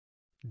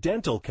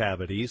Dental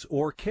cavities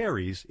or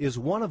caries is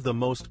one of the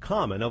most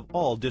common of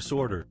all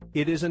disorders.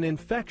 It is an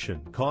infection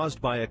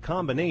caused by a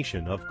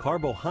combination of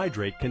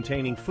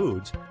carbohydrate-containing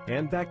foods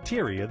and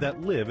bacteria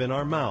that live in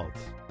our mouths.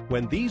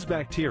 When these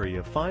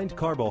bacteria find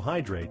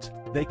carbohydrates,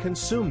 they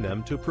consume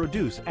them to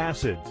produce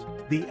acids.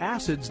 The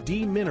acids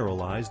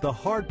demineralize the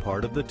hard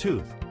part of the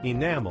tooth,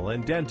 enamel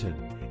and dentin,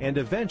 and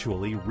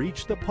eventually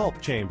reach the pulp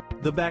chamber.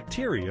 The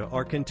bacteria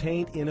are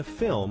contained in a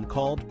film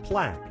called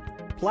plaque.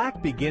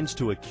 Plaque begins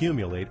to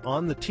accumulate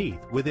on the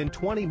teeth within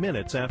 20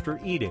 minutes after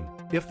eating.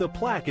 If the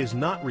plaque is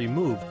not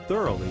removed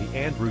thoroughly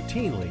and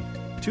routinely,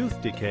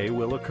 tooth decay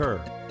will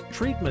occur.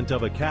 Treatment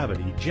of a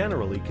cavity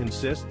generally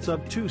consists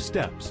of 2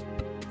 steps.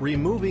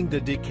 Removing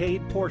the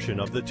decayed portion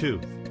of the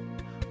tooth.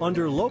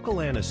 Under local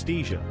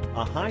anesthesia,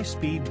 a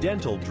high-speed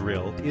dental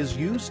drill is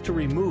used to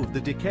remove the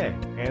decay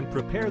and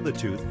prepare the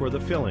tooth for the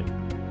filling,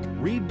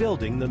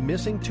 rebuilding the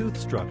missing tooth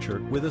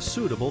structure with a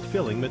suitable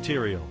filling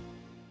material.